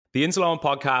The Insuleoin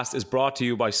podcast is brought to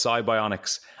you by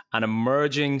Cybionics, an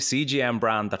emerging CGM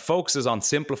brand that focuses on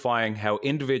simplifying how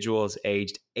individuals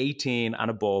aged 18 and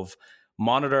above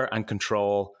monitor and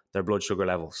control their blood sugar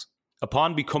levels.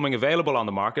 Upon becoming available on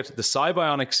the market, the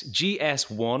Cybionics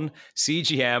GS1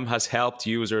 CGM has helped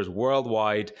users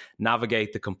worldwide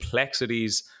navigate the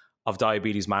complexities of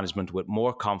diabetes management with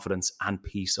more confidence and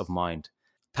peace of mind.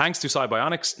 Thanks to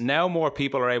Cybionics, now more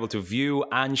people are able to view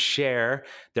and share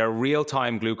their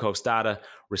real-time glucose data,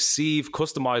 receive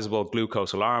customizable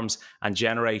glucose alarms, and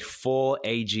generate full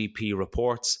AGP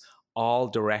reports, all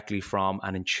directly from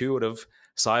an intuitive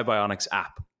Cybionics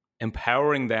app,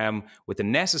 empowering them with the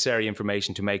necessary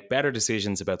information to make better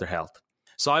decisions about their health.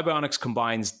 Cybionics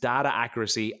combines data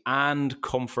accuracy and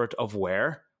comfort of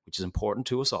wear, which is important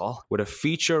to us all, with a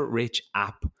feature-rich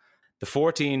app. The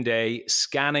 14-day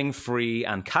scanning-free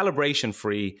and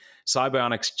calibration-free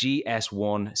Cybionics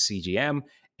GS1 CGM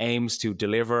aims to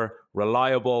deliver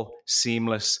reliable,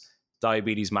 seamless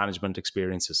diabetes management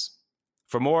experiences.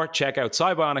 For more, check out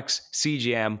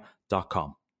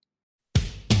cybionicscgm.com.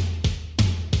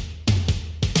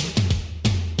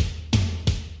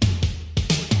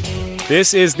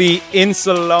 This is the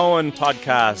Insuleoin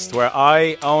podcast, where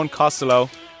I, Owen Costello,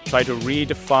 try to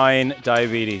redefine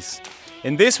diabetes.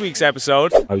 In this week's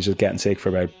episode, I was just getting sick for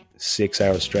about 6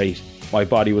 hours straight. My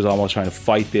body was almost trying to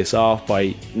fight this off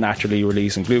by naturally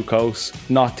releasing glucose,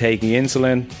 not taking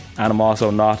insulin, and I'm also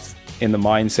not in the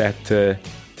mindset to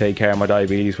take care of my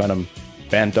diabetes when I'm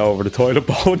bent over the toilet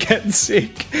bowl getting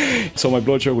sick. So my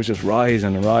blood sugar was just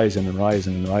rising and rising and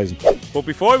rising and rising. But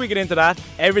before we get into that,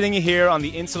 everything you hear on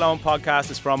the Insuleoin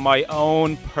podcast is from my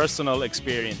own personal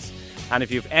experience. And if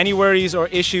you have any worries or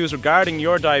issues regarding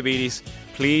your diabetes,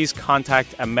 please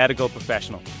contact a medical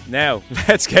professional. Now,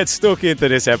 let's get stuck into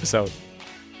this episode.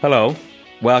 Hello,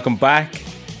 welcome back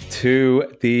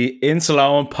to the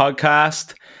Insuleoin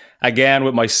podcast. Again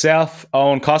with myself,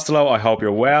 Owen Costello. I hope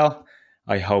you're well.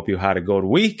 I hope you had a good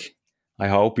week. I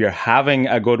hope you're having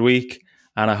a good week.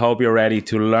 And I hope you're ready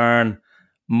to learn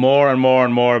more and more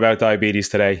and more about diabetes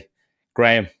today.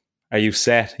 Graham, are you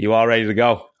set? Are you all ready to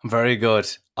go? I'm very good.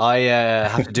 I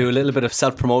have to do a little bit of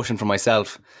self-promotion for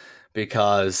myself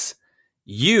because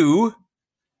you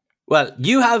have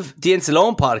the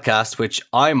Insuleoin podcast, which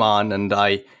I'm on and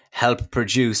I help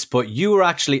produce, but you were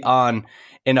actually on,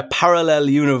 in a parallel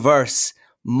universe,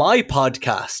 my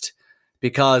podcast,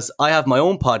 because I have my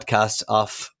own podcast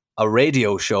off a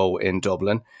radio show in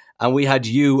Dublin, and we had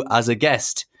you as a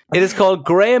guest. It is called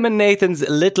Graham and Nathan's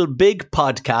Little Big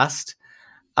Podcast,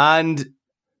 and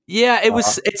yeah,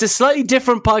 it's a slightly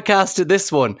different podcast to this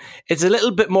one. It's a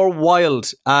little bit more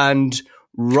wild and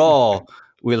raw,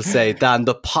 we'll say, than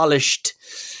the polished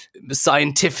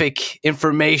scientific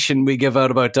information we give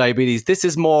out about diabetes. This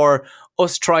is more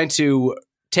us trying to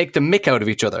take the mick out of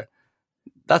each other.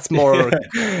 That's more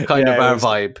kind of our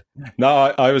vibe.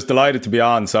 No, I was delighted to be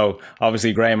on. So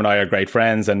obviously Graham and I are great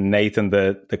friends, and Nathan,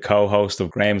 the co-host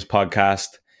of Graham's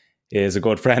podcast, is a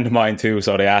good friend of mine too.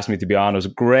 So they asked me to be on. It was a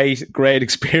great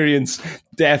experience.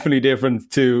 Definitely different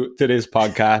to this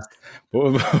podcast,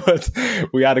 but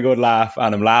we had a good laugh,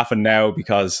 and I'm laughing now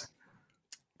because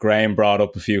Graham brought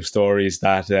up a few stories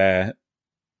that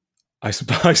I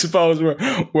suppose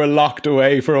we're locked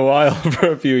away for a while,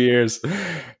 for a few years.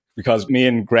 Because me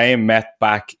and Graham met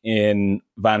back in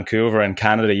Vancouver in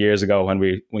Canada years ago when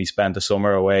we spent a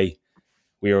summer away.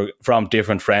 We were from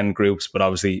different friend groups, but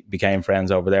obviously became friends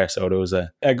over there. So there was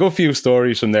a good few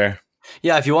stories from there.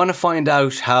 Yeah, if you want to find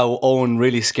out how Owen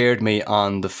really scared me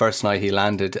on the first night he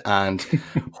landed and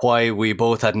why we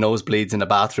both had nosebleeds in the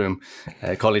bathroom,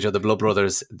 call each other blood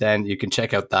brothers, then you can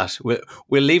check out that. We'll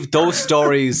leave those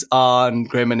stories on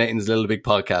Graham and Nathan's Little Big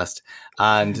Podcast,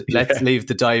 and let's leave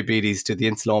the diabetes to the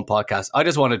Insuleoin podcast. I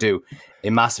just want to do a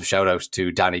massive shout out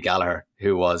to Danny Gallagher,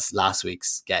 who was last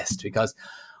week's guest, because,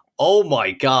 oh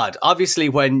my God, obviously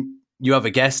when you have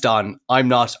a guest on, I'm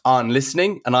not on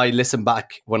listening, and I listen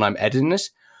back when I'm editing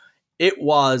it. It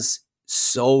was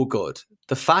so good.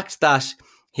 The fact that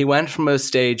he went from a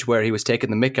stage where he was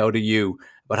taking the mick out of you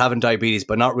about having diabetes,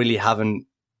 but not really having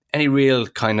any real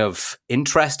kind of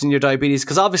interest in your diabetes,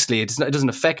 because obviously it doesn't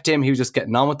affect him. He was just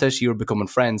getting on with it. You were becoming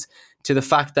friends, to the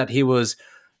fact that he was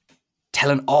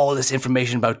telling all this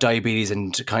information about diabetes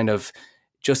and kind of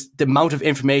just the amount of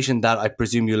information that I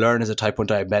presume you learn as a type 1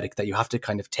 diabetic that you have to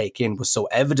kind of take in was so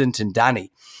evident in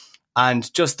Danny.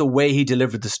 And just the way he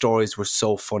delivered the stories were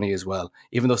so funny as well.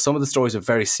 Even though some of the stories are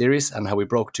very serious and how we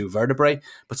broke 2 vertebrae,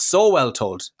 but so well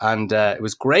told. And it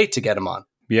was great to get him on.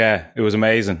 Yeah, it was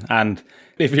amazing. And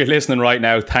if you're listening right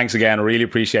now, thanks again. I really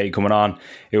appreciate you coming on.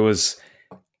 It was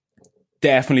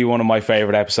definitely one of my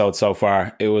favorite episodes so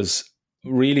far. It was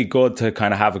really good to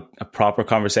kind of have a proper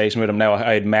conversation with him. Now,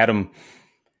 I had met him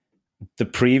the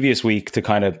previous week to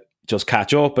kind of just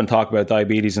catch up and talk about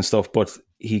diabetes and stuff, but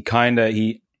he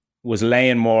was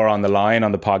laying more on the line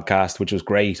on the podcast, which was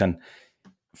great. And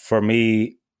for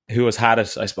me, who has had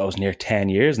it, I suppose, near 10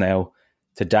 years now,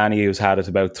 to Danny, who's had it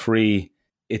about 3,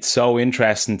 it's so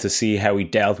interesting to see how he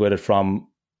dealt with it from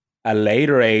a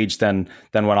later age than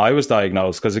when I was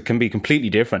diagnosed, because it can be completely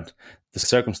different, the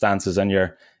circumstances and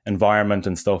your environment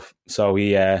and stuff. So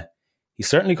he's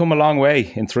certainly come a long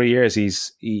way in 3 years.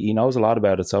 He knows a lot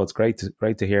about it, so it's great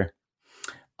to hear.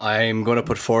 I'm going to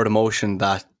put forward a motion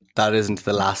that isn't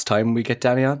the last time we get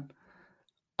Danny on.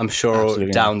 I'm sure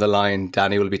Absolutely down the line,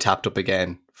 Danny will be tapped up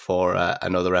again for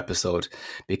another episode,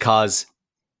 because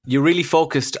you really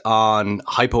focused on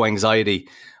hypoanxiety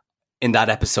in that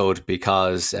episode,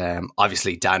 because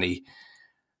obviously Danny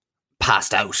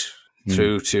passed out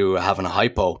through to having a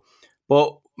hypo.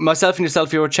 But myself and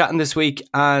yourself, you were chatting this week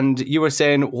and you were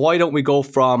saying, why don't we go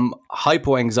from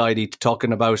hypoanxiety to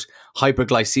talking about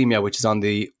hyperglycemia, which is on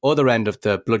the other end of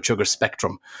the blood sugar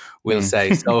spectrum, we'll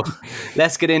say. So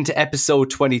let's get into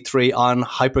episode 23 on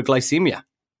hyperglycemia.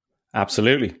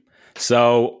 Absolutely.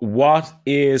 So what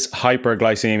is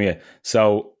hyperglycemia?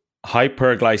 So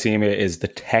hyperglycemia is the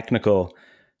technical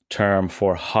term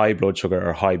for high blood sugar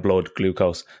or high blood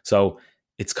glucose. So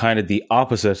it's kind of the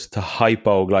opposite to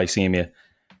hypoglycemia.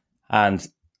 And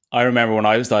I remember when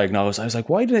I was diagnosed, I was like,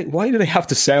 why do they have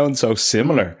to sound so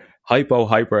similar? Hypo,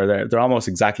 hyper, they're almost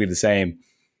exactly the same,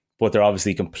 but they're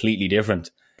obviously completely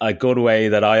different. A good way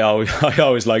that I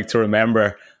always like to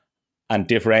remember and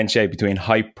differentiate between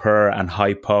hyper and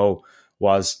hypo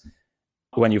was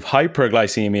when you've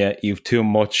hyperglycemia, you've too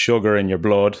much sugar in your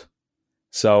blood.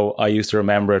 So I used to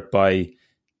remember it by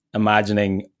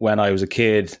imagining when I was a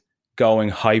kid going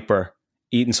hyper,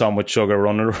 eating so much sugar,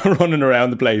 running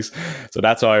around the place. So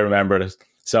that's how I remembered it.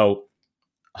 So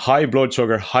high blood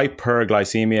sugar,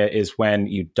 hyperglycemia, is when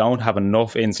you don't have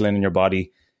enough insulin in your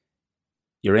body.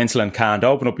 Your insulin can't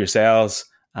open up your cells,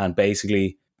 and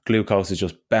basically glucose is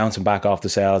just bouncing back off the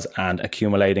cells and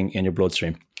accumulating in your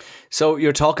bloodstream. So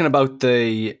you're talking about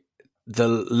the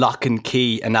lock and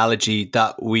key analogy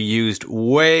that we used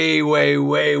way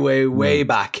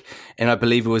back, and I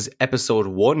believe it was episode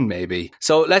 1 maybe.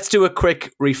 So let's do a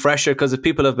quick refresher, because if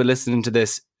people have been listening to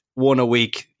this one a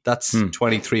week, that's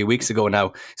 23 weeks ago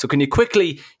now. So can you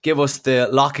quickly give us the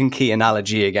lock and key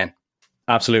analogy again?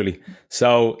 Absolutely.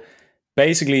 So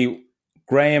basically,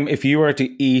 Graham, if you were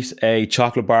to eat a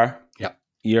chocolate bar,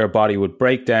 your body would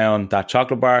break down that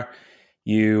chocolate bar.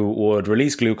 You would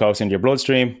release glucose into your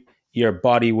bloodstream. Your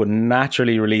body would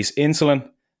naturally release insulin.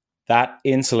 That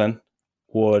insulin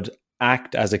would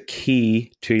act as a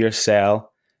key to your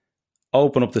cell,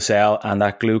 open up the cell, and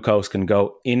that glucose can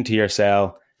go into your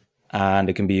cell and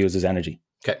it can be used as energy.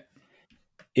 Okay.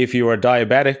 If you are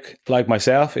diabetic, like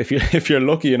myself, if you're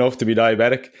lucky enough to be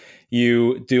diabetic,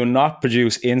 you do not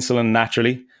produce insulin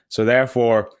naturally. So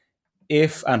therefore,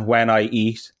 if and when I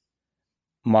eat,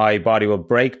 my body will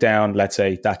break down, let's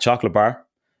say, that chocolate bar.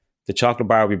 The chocolate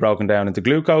bar will be broken down into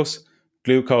glucose.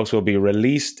 Glucose will be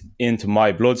released into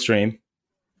my bloodstream,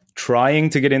 trying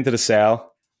to get into the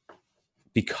cell.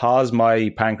 Because my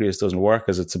pancreas doesn't work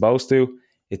as it's supposed to,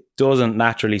 it doesn't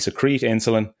naturally secrete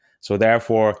insulin. So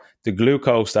therefore, the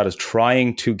glucose that is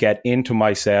trying to get into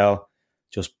my cell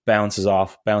just bounces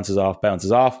off,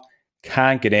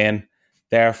 can't get in.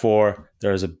 Therefore,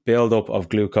 there's a buildup of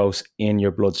glucose in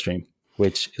your bloodstream,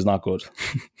 which is not good.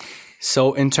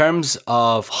 So in terms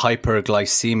of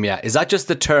hyperglycemia, is that just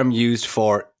the term used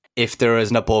for if there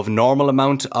is an above normal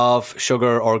amount of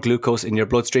sugar or glucose in your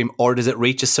bloodstream, or does it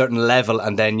reach a certain level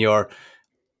and then you're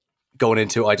going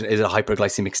into, is it a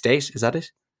hyperglycemic state? Is that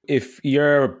it? If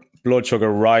your blood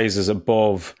sugar rises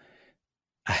above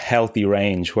a healthy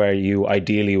range where you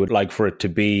ideally would like for it to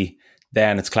be,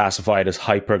 then it's classified as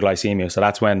hyperglycemia. So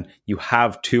that's when you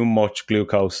have too much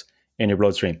glucose in your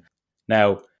bloodstream.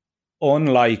 Now,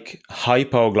 unlike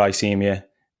hypoglycemia,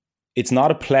 it's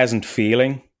not a pleasant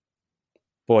feeling,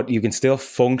 but you can still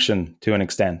function to an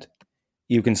extent.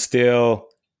 You can still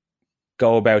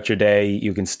go about your day.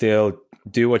 You can still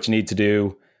do what you need to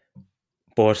do,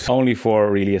 but only for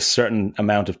really a certain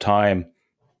amount of time.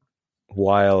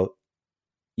 While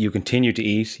you continue to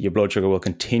eat, your blood sugar will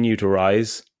continue to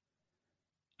rise,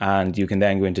 and you can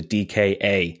then go into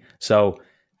DKA. So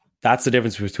that's the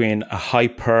difference between a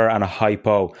hyper and a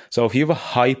hypo. So if you have a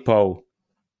hypo,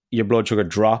 your blood sugar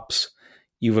drops.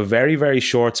 You have a very, very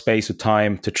short space of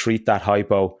time to treat that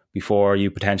hypo before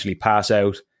you potentially pass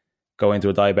out, go into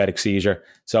a diabetic seizure.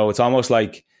 So it's almost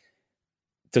like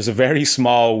there's a very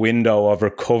small window of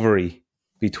recovery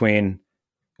between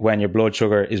when your blood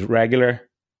sugar is regular,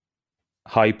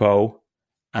 hypo,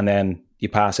 and then you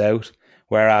pass out.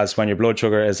 Whereas when your blood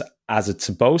sugar is as it's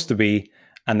supposed to be,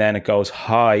 and then it goes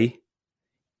high,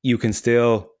 you can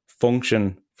still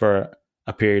function for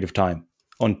a period of time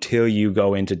until you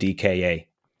go into DKA.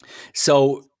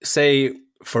 So say,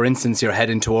 for instance, you're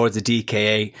heading towards a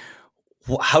DKA.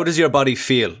 How does your body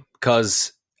feel?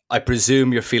 Because I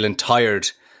presume you're feeling tired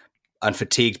and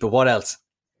fatigued, but what else?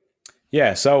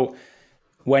 Yeah, so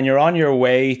when you're on your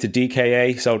way to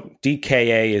DKA, so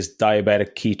DKA is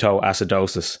diabetic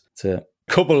ketoacidosis. It's a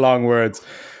couple long words,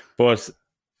 but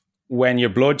when your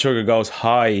blood sugar goes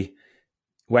high,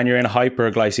 when you're in a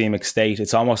hyperglycemic state,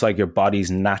 it's almost like your body's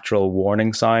natural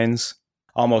warning signs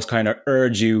almost kind of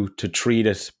urge you to treat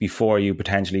it before you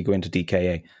potentially go into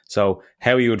DKA. So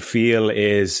how you would feel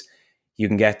is you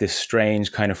can get this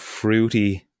strange kind of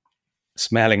fruity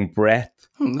smelling breath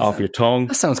off your tongue.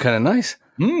 That sounds kind of nice.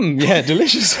 Yeah,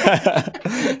 delicious.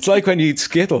 It's like when you eat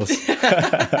Skittles.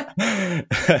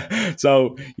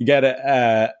 So you get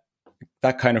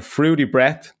that kind of fruity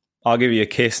breath. I'll give you a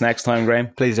kiss next time, Graham.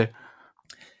 Please do.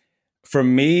 For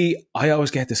me, I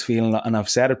always get this feeling, and I've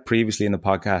said it previously in the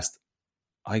podcast,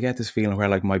 I get this feeling where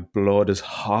like my blood is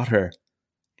hotter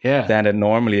than it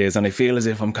normally is. And I feel as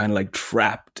if I'm kind of like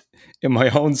trapped in my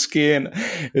own skin.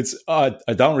 It's, I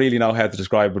don't really know how to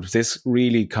describe it, but this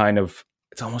really kind of,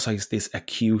 it's almost like this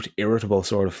acute, irritable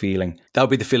sort of feeling. That would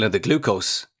be the feeling of the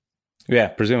glucose. Yeah,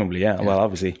 presumably. Yeah. Well,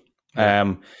 obviously.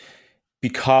 Yeah.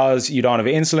 Because you don't have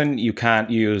insulin, you can't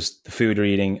use the food you're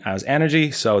eating as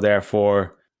energy. So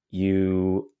therefore,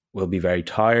 you will be very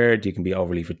tired. You can be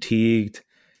overly fatigued.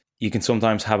 You can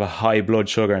sometimes have a high blood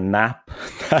sugar nap.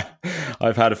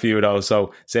 I've had a few of those.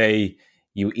 So say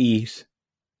you eat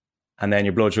and then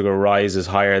your blood sugar rises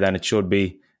higher than it should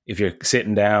be. If you're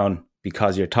sitting down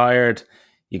because you're tired,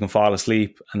 you can fall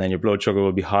asleep and then your blood sugar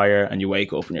will be higher and you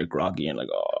wake up and you're groggy and like,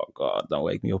 oh God, don't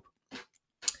wake me up.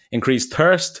 Increased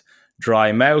thirst,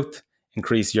 dry mouth,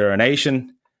 increased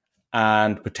urination,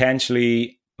 and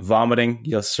potentially vomiting.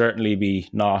 You'll certainly be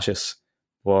nauseous,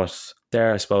 but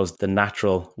they're, I suppose, the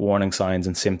natural warning signs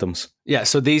and symptoms. Yeah,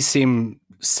 so these seem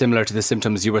similar to the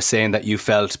symptoms you were saying that you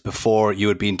felt before you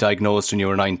had been diagnosed when you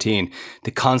were 19.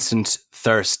 The constant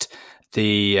thirst,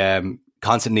 the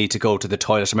constant need to go to the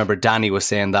toilet. I remember Danny was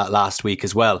saying that last week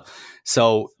as well.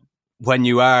 So when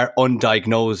you are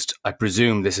undiagnosed, I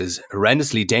presume this is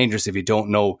horrendously dangerous if you don't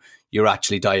know you're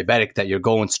actually diabetic, that you're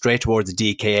going straight towards a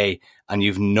DKA and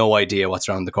you've no idea what's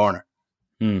around the corner.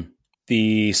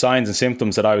 The signs and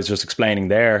symptoms that I was just explaining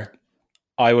there,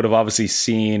 I would have obviously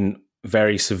seen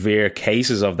very severe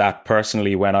cases of that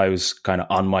personally when I was kind of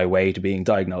on my way to being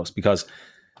diagnosed, because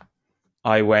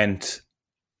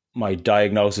my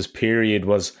diagnosis period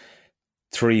was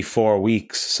 3-4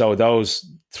 weeks. So those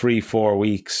 3-4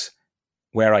 weeks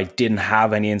where I didn't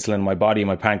have any insulin in my body,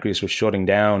 my pancreas was shutting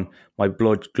down, my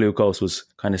blood glucose was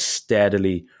kind of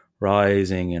steadily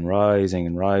rising and rising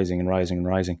and rising and rising and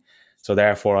rising. So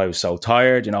therefore I was so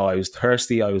tired, I was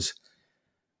thirsty, I was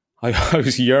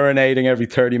urinating every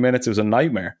 30 minutes. It was a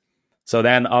nightmare. So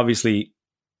then obviously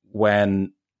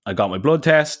when I got my blood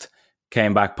test,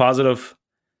 came back positive,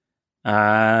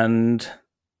 and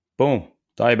boom,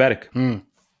 diabetic.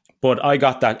 But I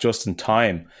got that just in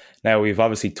time. Now we've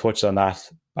obviously touched on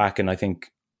that back in, I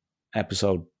think,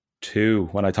 episode 2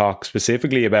 when I talked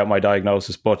specifically about my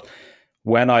diagnosis. But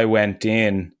when I went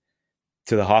in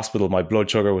to the hospital, my blood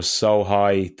sugar was so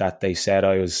high that they said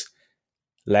I was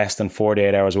less than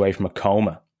 48 hours away from a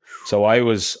coma. So I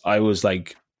was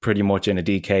like pretty much in a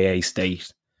DKA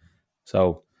state.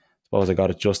 So I suppose I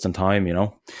got it just in time,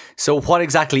 So what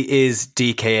exactly is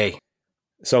DKA?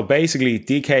 So basically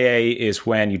DKA is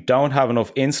when you don't have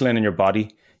enough insulin in your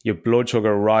body, your blood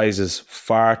sugar rises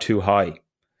far too high.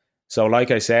 So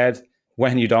like I said,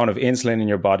 when you don't have insulin in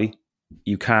your body,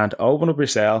 you can't open up your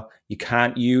cell, you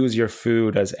can't use your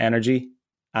food as energy,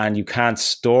 and you can't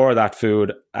store that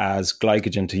food as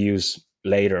glycogen to use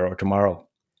later or tomorrow.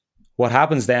 What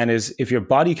happens then is if your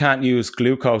body can't use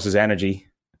glucose as energy,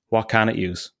 what can it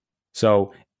use?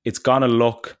 So it's going to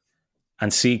look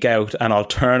and seek out an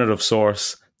alternative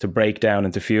source to break down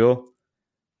into fuel.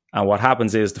 And what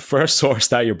happens is the first source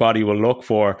that your body will look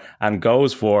for and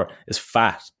goes for is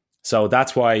fat. So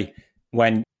that's why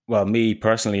me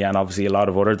personally, and obviously a lot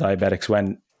of other diabetics,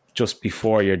 when just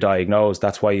before you're diagnosed,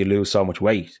 that's why you lose so much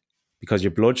weight, because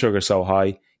your blood sugar is so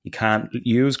high, you can't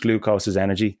use glucose as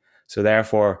energy. So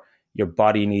therefore, your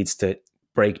body needs to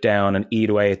break down and eat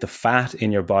away at the fat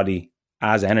in your body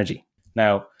as energy.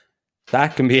 Now,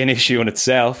 that can be an issue in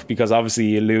itself, because obviously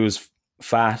you lose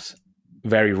fat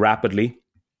very rapidly.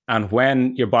 And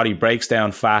when your body breaks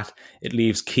down fat, it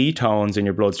leaves ketones in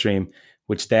your bloodstream,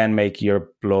 which then make your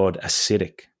blood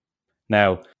acidic.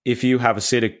 Now, if you have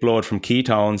acidic blood from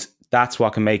ketones, that's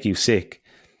what can make you sick.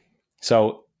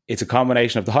 So it's a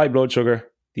combination of the high blood sugar,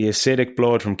 the acidic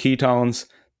blood from ketones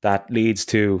that leads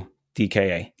to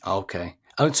DKA. Okay.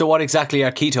 And so what exactly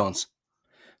are ketones?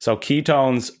 So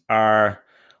ketones are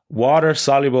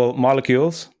water-soluble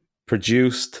molecules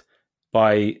produced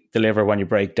by the liver when you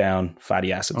break down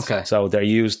fatty acids. Okay. So they're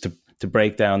used to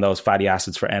break down those fatty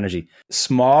acids for energy.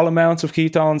 Small amounts of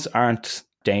ketones aren't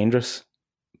dangerous,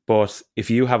 but if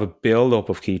you have a buildup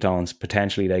of ketones,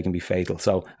 potentially they can be fatal.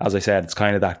 So as I said, it's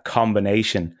kind of that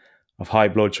combination of high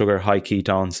blood sugar, high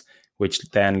ketones, which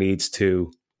then leads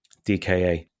to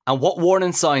DKA. And what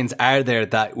warning signs are there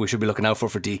that we should be looking out for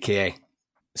DKA?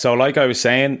 So like I was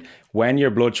saying, when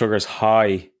your blood sugar is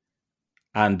high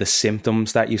and the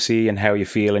symptoms that you see and how you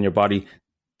feel in your body,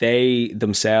 they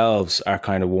themselves are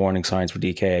kind of warning signs for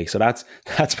DKA. So that's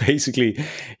basically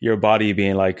your body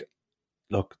being like,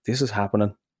 look, this is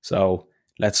happening. So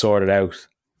let's sort it out.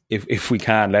 If we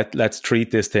can, let's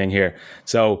treat this thing here.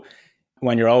 So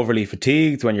when you're overly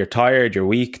fatigued, when you're tired, you're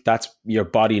weak, that's your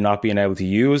body not being able to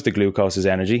use the glucose as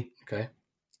energy. Okay.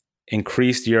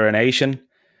 Increased urination.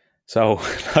 So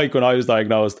like when I was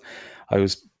diagnosed, I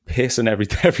was pissing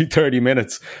every 30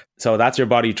 minutes. So that's your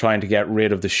body trying to get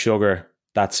rid of the sugar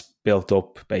that's built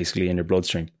up basically in your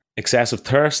bloodstream. Excessive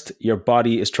thirst, your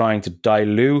body is trying to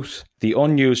dilute the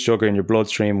unused sugar in your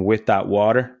bloodstream with that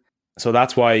water. So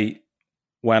that's why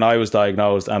when I was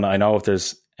diagnosed, and I know if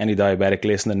there's any diabetic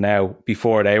listening now,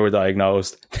 before they were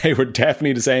diagnosed, they were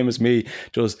definitely the same as me,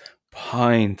 just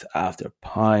pint after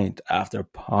pint after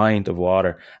pint of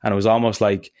water. And it was almost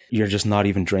like you're just not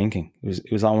even drinking.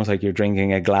 It was almost like you're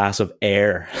drinking a glass of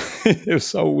air. It was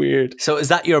so weird. So is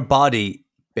that your body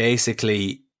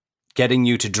basically getting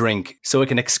you to drink so it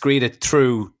can excrete it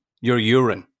through your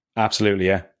urine? Absolutely,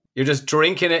 yeah. You're just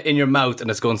drinking it in your mouth and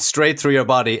it's going straight through your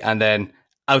body and then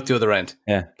out the other end.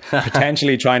 Yeah.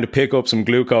 Potentially trying to pick up some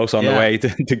glucose on the way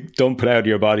to dump it out of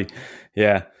your body.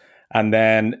 Yeah. And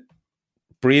then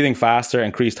breathing faster,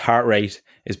 increased heart rate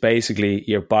is basically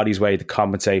your body's way to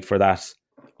compensate for that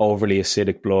overly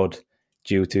acidic blood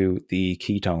due to the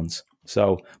ketones.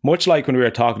 So much like when we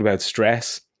were talking about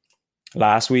stress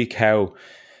last week, how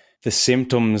the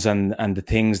symptoms and the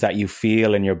things that you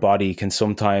feel in your body can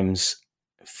sometimes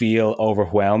feel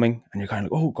overwhelming. And you're kind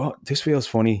of, oh God, this feels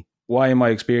funny. Why am I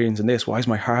experiencing this? Why is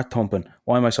my heart thumping?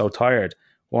 Why am I so tired?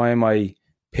 Why am I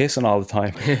pissing all the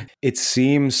time? It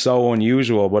seems so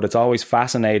unusual, but it's always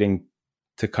fascinating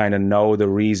to kind of know the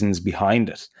reasons behind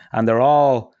it. And they're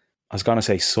all, I was going to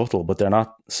say subtle, but they're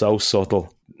not so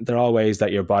subtle. They're all ways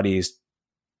that your body is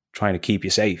trying to keep you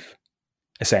safe,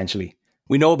 essentially.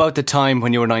 We know about the time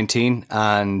when you were 19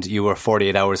 and you were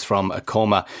 48 hours from a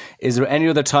coma. Is there any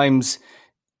other times,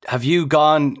 have you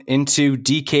gone into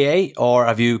DKA or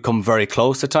have you come very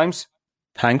close at times?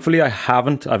 Thankfully, I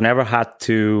haven't. I've never had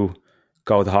to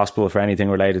go to the hospital for anything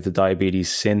related to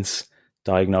diabetes since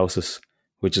diagnosis,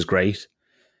 which is great.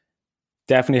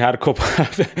 Definitely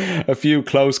had a few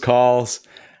close calls.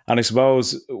 And I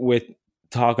suppose with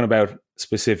talking about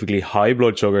specifically high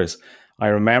blood sugars, I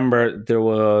remember there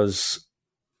was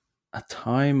a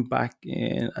time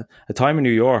in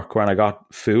New York when I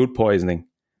got food poisoning.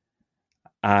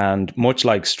 And much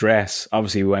like stress,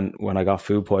 obviously when I got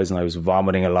food poisoning, I was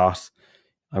vomiting a lot.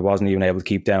 I wasn't even able to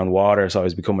keep down water, so I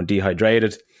was becoming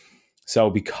dehydrated. So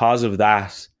because of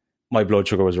that, my blood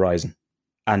sugar was rising.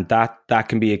 And that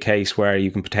can be a case where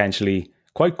you can potentially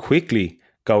quite quickly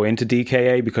go into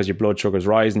DKA because your blood sugar is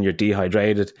rising, you're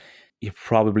dehydrated. You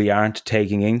probably aren't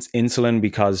taking insulin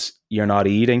because you're not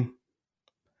eating.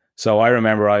 So I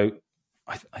remember I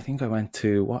think I went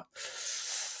to what?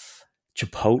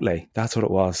 Chipotle. That's what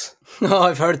it was. Oh,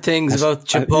 I've heard things about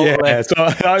Chipotle. Yeah,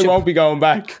 so I won't be going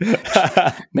back.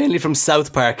 Mainly from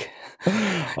South Park.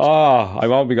 Oh, I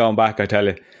won't be going back, I tell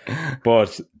you.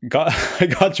 But I got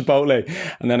Chipotle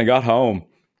and then I got home.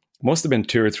 Must have been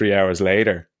 2 or 3 hours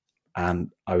later.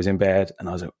 And I was in bed and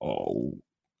I was like, oh,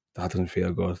 that doesn't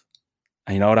feel good.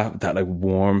 And you know that like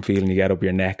warm feeling you get up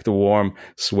your neck, the warm,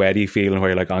 sweaty feeling where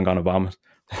you're like, I'm going to vomit.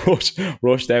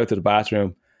 Rushed out to the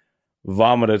bathroom,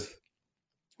 vomited,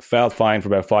 felt fine for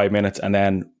about 5 minutes. And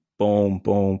then boom,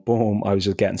 boom, boom. I was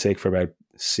just getting sick for about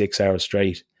 6 hours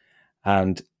straight.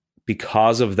 And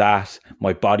because of that,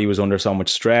 my body was under so much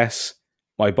stress.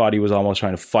 My body was almost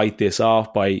trying to fight this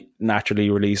off by naturally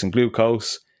releasing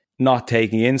glucose, not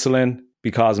taking insulin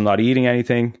because I'm not eating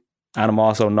anything. And I'm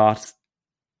also not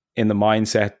in the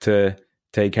mindset to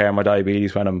take care of my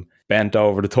diabetes when I'm bent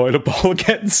over the toilet bowl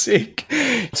getting sick.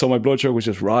 So my blood sugar was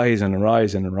just rising and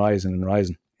rising and rising and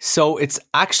rising. So it's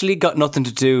actually got nothing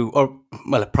to do, or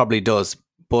well, it probably does,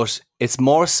 but it's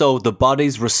more so the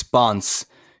body's response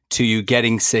to you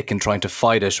getting sick and trying to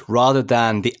fight it, rather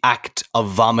than the act of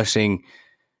vomiting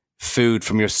food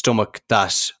from your stomach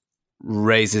that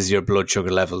raises your blood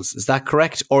sugar levels. Is that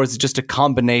correct? Or is it just a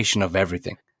combination of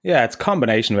everything? Yeah, it's a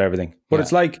combination of everything. But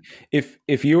it's like if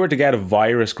you were to get a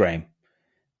virus, Graham,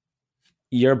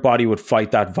 your body would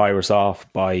fight that virus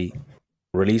off by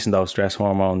releasing those stress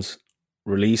hormones,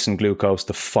 releasing glucose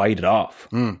to fight it off.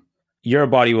 Your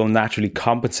body will naturally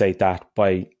compensate that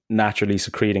by naturally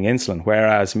secreting insulin.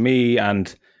 Whereas me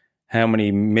and how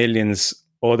many millions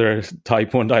other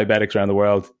type 1 diabetics around the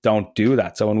world don't do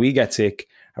that. So when we get sick,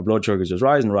 our blood sugar is just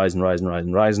rising,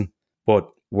 but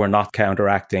we're not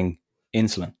counteracting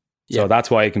insulin. So that's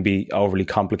why it can be overly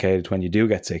complicated when you do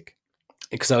get sick.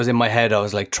 Because I was in my head, I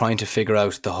was like trying to figure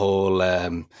out the whole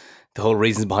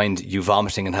reasons behind you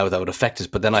vomiting and how that would affect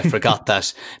it. But then I forgot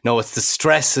that, no, it's the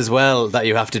stress as well that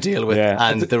you have to deal with,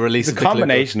 and the release of the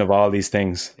combination of all these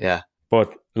things. Yeah.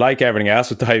 But like everything else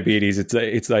with diabetes,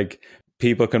 it's like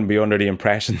people can be under the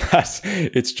impression that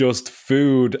it's just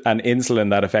food and insulin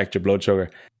that affect your blood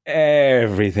sugar.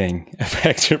 Everything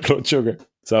affects your blood sugar.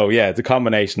 So yeah, it's a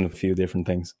combination of a few different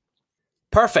things.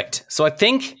 Perfect. So I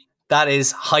think that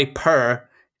is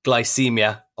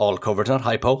hyperglycemia all covered, not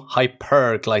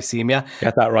hyperglycemia.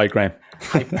 Get that right, Graham.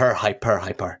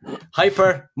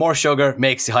 Hyper, more sugar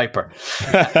makes you hyper.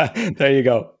 There you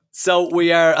go. So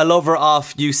we are a lover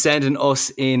of you sending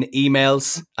us in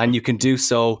emails, and you can do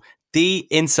so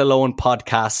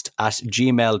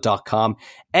theinsalonepodcast@gmail.com.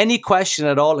 Any question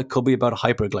at all. It could be about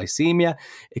hyperglycemia.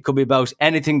 It could be about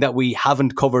anything that we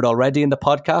haven't covered already in the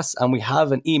podcast. And we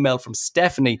have an email from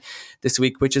Stephanie this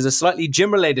week, which is a slightly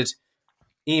gym-related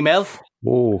email.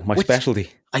 Whoa, my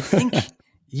specialty. I think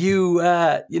you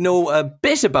know a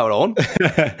bit about, Owen.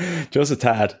 Just a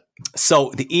tad.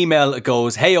 So the email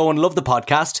goes, "Hey Owen, love the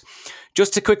podcast.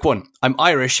 Just a quick one. I'm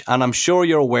Irish, and I'm sure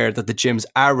you're aware that the gyms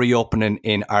are reopening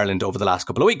in Ireland over the last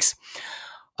couple of weeks.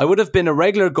 I would have been a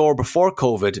regular goer before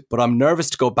COVID, but I'm nervous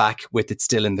to go back with it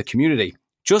still in the community.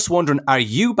 Just wondering, are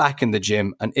you back in the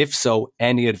gym? And if so,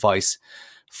 any advice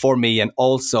for me and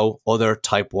also other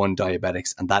type 1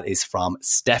 diabetics?" And that is from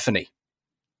Stephanie.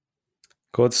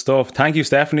 Good stuff. Thank you,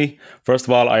 Stephanie. First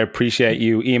of all, I appreciate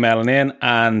you emailing in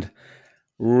and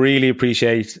really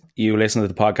appreciate you listening to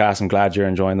the podcast. I'm glad you're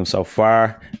enjoying them so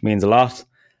far. It means a lot.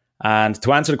 And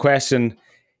to answer the question,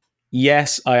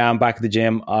 yes, I am back at the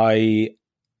gym. I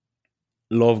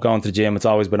love going to the gym. It's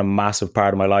always been a massive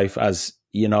part of my life, as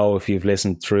you know, if you've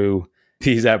listened through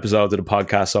these episodes of the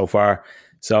podcast so far.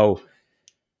 So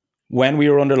when we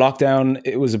were under lockdown,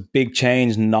 it was a big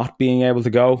change not being able to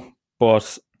go,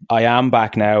 but I am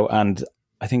back now. And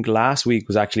I think last week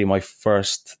was actually my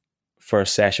first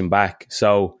session back.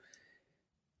 So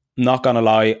not gonna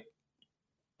lie,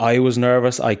 I was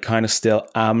nervous. I kind of still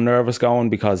am nervous going,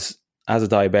 because as a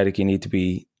diabetic, you need to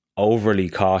be overly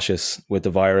cautious with the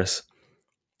virus.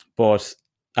 But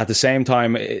at the same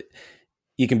time,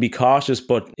 you can be cautious,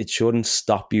 but it shouldn't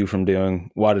stop you from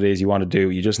doing what it is you want to do.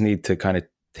 You just need to kind of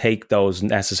take those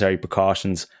necessary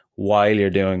precautions while you're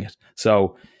doing it.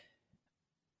 So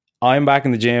I'm back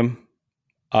in the gym.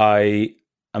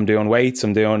 I'm doing weights.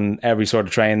 I'm doing every sort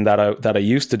of training that I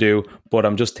used to do, but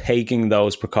I'm just taking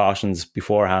those precautions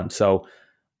beforehand. So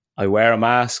I wear a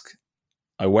mask,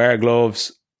 I wear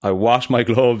gloves, I wash my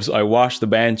gloves, I wash the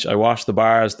bench, I wash the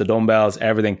bars, the dumbbells,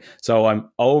 everything. So I'm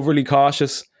overly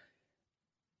cautious.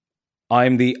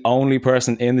 I'm the only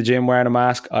person in the gym wearing a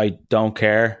mask. I don't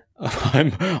care.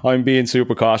 I'm being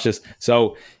super cautious.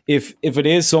 So if it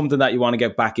is something that you want to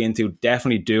get back into,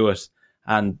 definitely do it,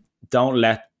 and don't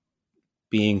let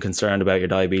being concerned about your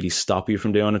diabetes stop you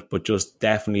from doing it, but just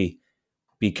definitely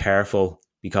be careful,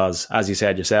 because as you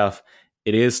said yourself,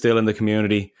 it is still in the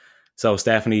community. So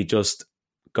Stephanie, just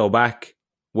go back,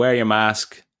 wear your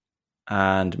mask,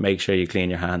 and make sure you clean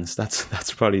your hands.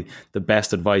 That's probably the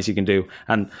best advice you can do.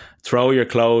 And throw your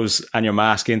clothes and your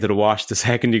mask into the wash the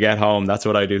second you get home. That's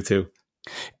what I do too.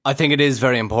 I think it is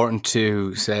very important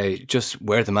to say, just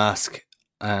wear the mask.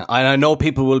 And I know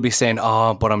people will be saying,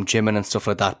 "Oh, but I'm gymming and stuff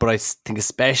like that." But I think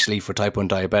especially for type 1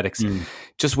 diabetics,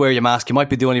 just wear your mask. You might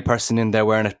be the only person in there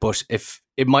wearing it, but if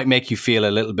it might make you feel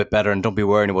a little bit better, and don't be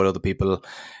worrying what other people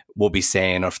will be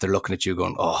saying, or if they're looking at you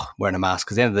going, "Oh, wearing a mask."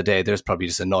 Because at the end of the day, they're probably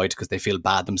just annoyed because they feel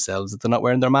bad themselves that they're not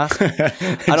wearing their mask.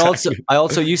 Exactly. And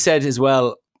also, you said as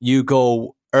well, you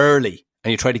go early and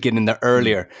you try to get in there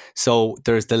earlier. So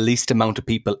there's the least amount of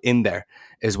people in there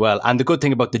as well. And the good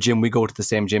thing about the gym, we go to the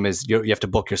same gym, is you have to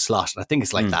book your slot. And I think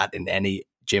it's like that in any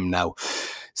gym now.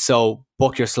 So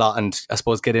book your slot and I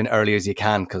suppose get in early as you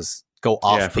can, because go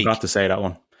off Yeah, I peak. forgot to say that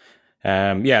one.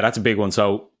 Yeah, that's a big one.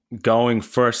 So going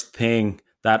first thing,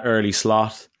 that early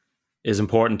slot is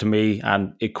important to me,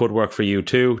 and it could work for you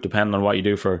too, depending on what you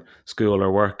do for school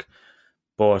or work.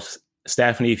 But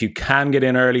Stephanie, if you can get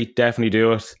in early, definitely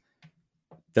do it.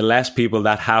 The less people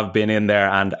that have been in there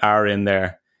and are in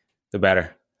there, the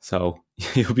better. So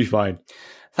you'll be fine.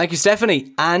 Thank you,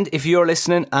 Stephanie. And if you're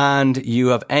listening and you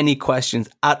have any questions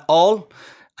at all,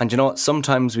 and you know what,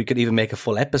 sometimes we could even make a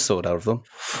full episode out of them.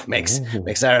 Makes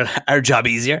our job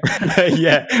easier.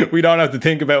 Yeah, we don't have to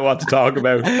think about what to talk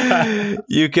about.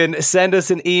 You can send us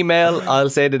an email.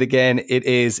 I'll say it again. It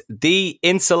is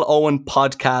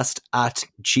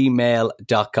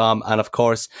theinsulowenpodcast@gmail.com. And of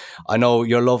course, I know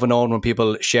you're loving Owen when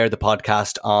people share the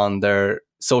podcast on their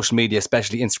social media,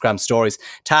 especially Instagram stories.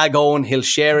 Tag Owen, he'll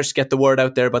share it, get the word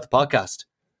out there about the podcast.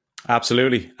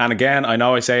 Absolutely. And again, I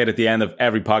know I say it at the end of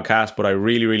every podcast, but I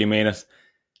really, really mean it.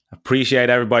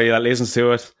 Appreciate everybody that listens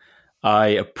to it. I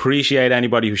appreciate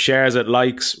anybody who shares it,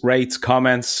 likes, rates,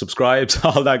 comments, subscribes,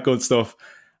 all that good stuff.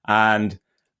 And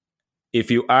if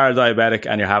you are diabetic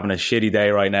and you're having a shitty day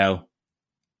right now,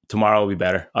 tomorrow will be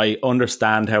better. I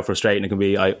understand how frustrating it can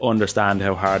be. I understand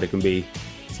how hard it can be.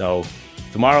 So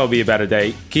tomorrow will be a better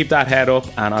day. Keep that head up,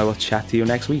 and I will chat to you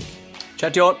next week.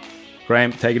 Chat to you all.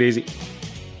 Graham, take it easy.